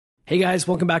Hey guys,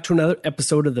 welcome back to another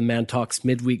episode of the Man Talks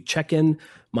Midweek Check-In.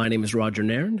 My name is Roger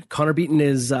Nairn. Connor Beaton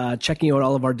is checking out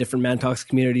all of our different Man Talks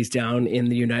communities down in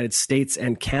the United States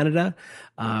and Canada,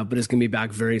 but is going to be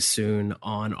back very soon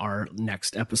on our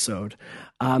next episode.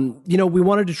 We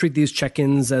wanted to treat these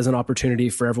check-ins as an opportunity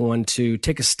for everyone to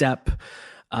take a step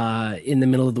in the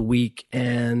middle of the week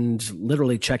and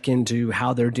literally check into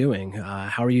how they're doing.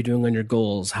 How are you doing on your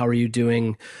goals? How are you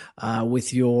doing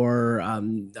with your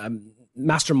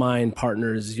mastermind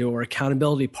partners, your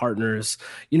accountability partners?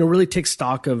 Really take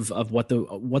stock of what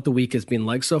the week has been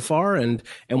like so far, and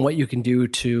what you can do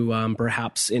to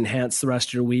perhaps enhance the rest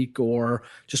of your week, or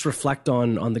just reflect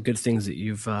on the good things that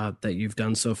you've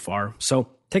done so far. So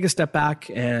take a step back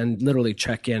and literally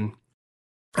check in.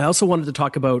 I also wanted to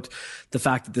talk about the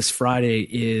fact that this Friday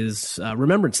is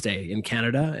Remembrance Day in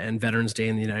Canada and Veterans Day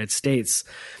in the United States.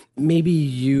 Maybe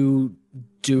you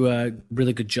do a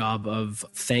really good job of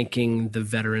thanking the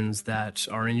veterans that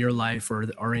are in your life or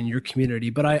are in your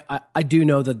community, but I do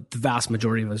know that the vast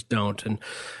majority of us don't, and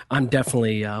I'm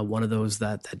definitely one of those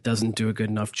that doesn't do a good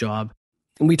enough job.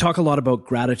 And we talk a lot about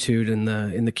gratitude in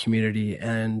the community,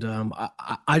 and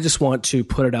I just want to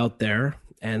put it out there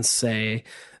and say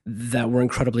that we're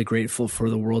incredibly grateful for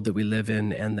the world that we live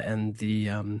in, and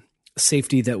the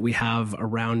safety that we have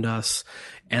around us,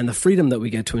 and the freedom that we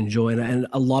get to enjoy. And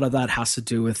a lot of that has to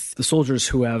do with the soldiers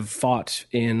who have fought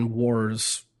in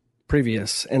wars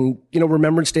previous. And,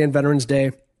 Remembrance Day and Veterans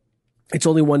Day, it's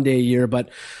only one day a year, but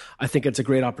I think it's a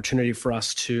great opportunity for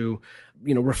us to,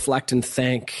 reflect and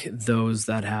thank those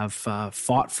that have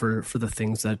fought for the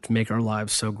things that make our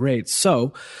lives so great.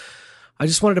 So I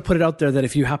just wanted to put it out there that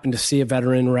if you happen to see a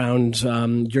veteran around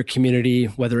your community,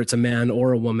 whether it's a man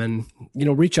or a woman,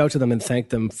 reach out to them and thank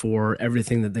them for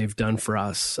everything that they've done for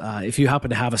us. If you happen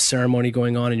to have a ceremony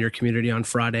going on in your community on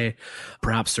Friday,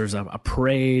 perhaps there's a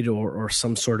parade or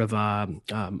some sort of a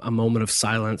moment of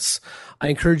silence, I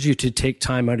encourage you to take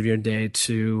time out of your day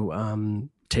to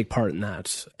take part in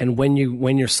that. And when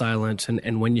you're silent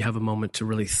and when you have a moment to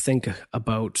really think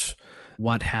about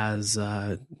what has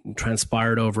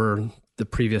transpired over the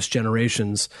previous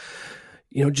generations,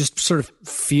 just sort of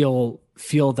feel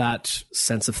that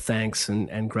sense of thanks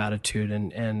and gratitude,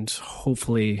 and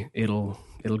hopefully it'll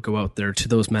go out there to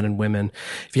those men and women.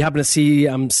 If you happen to see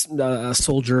a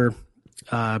soldier,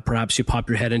 perhaps you pop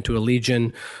your head into a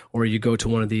Legion, or you go to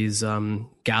one of these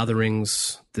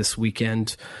gatherings this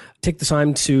weekend, take the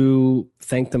time to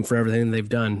thank them for everything they've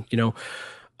done.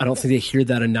 I don't think they hear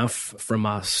that enough from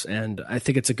us. And I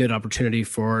think it's a good opportunity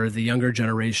for the younger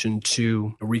generation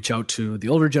to reach out to the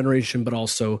older generation, but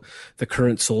also the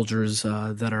current soldiers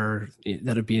that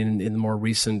have been in the more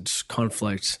recent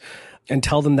conflict, and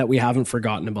tell them that we haven't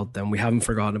forgotten about them. We haven't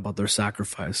forgotten about their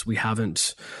sacrifice. We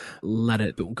haven't let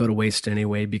it go to waste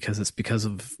anyway, because it's because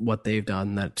of what they've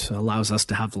done that allows us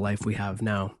to have the life we have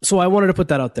now. So I wanted to put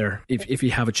that out there. If you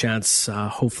have a chance,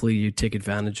 hopefully you take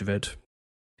advantage of it.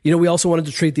 We also wanted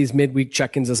to treat these midweek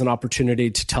check-ins as an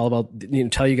opportunity to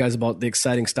tell you guys about the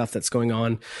exciting stuff that's going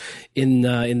on in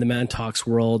the Man Talks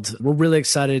world. We're really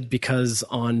excited because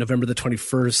on November the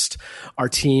 21st, our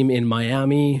team in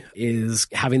Miami is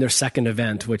having their second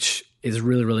event, which is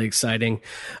really, really exciting.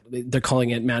 They're calling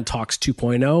it Man Talks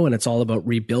 2.0, and it's all about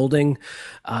rebuilding.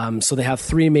 So they have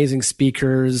three amazing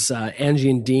speakers. Angie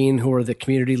and Dean, who are the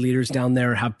community leaders down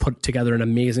there, have put together an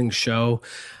amazing show.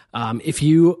 If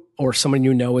you or someone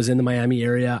you know is in the Miami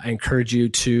area, I encourage you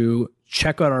to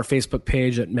check out our Facebook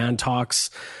page at Man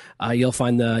Talks. You'll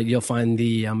find the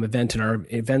event in our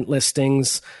event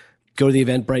listings. Go to the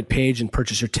Eventbrite page and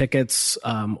purchase your tickets,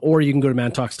 or you can go to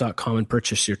mantalks.com and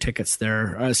purchase your tickets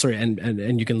there.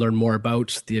 And you can learn more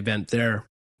about the event there.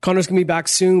 Connor's going to be back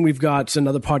soon. We've got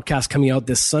another podcast coming out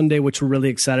this Sunday, which we're really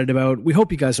excited about. We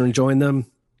hope you guys are enjoying them.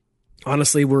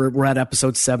 Honestly, we're at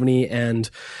episode 70, and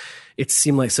it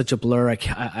seemed like such a blur. I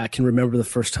can remember the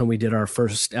first time we did our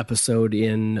first episode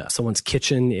in someone's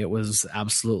kitchen. It was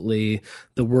absolutely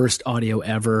the worst audio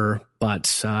ever,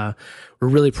 but we're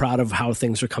really proud of how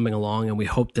things are coming along, and we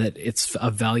hope that it's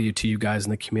of value to you guys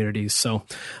in the community. So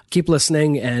keep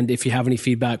listening, and if you have any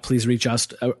feedback, please reach out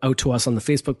to us on the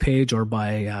Facebook page, or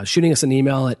by shooting us an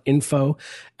email at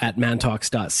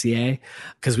info@mantalks.ca,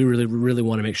 because we really, really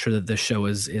want to make sure that this show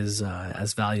is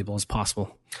as valuable as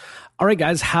possible. All right,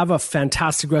 guys, have a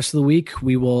fantastic rest of the week.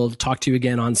 We will talk to you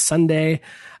again on Sunday.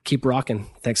 Keep rocking.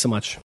 Thanks so much.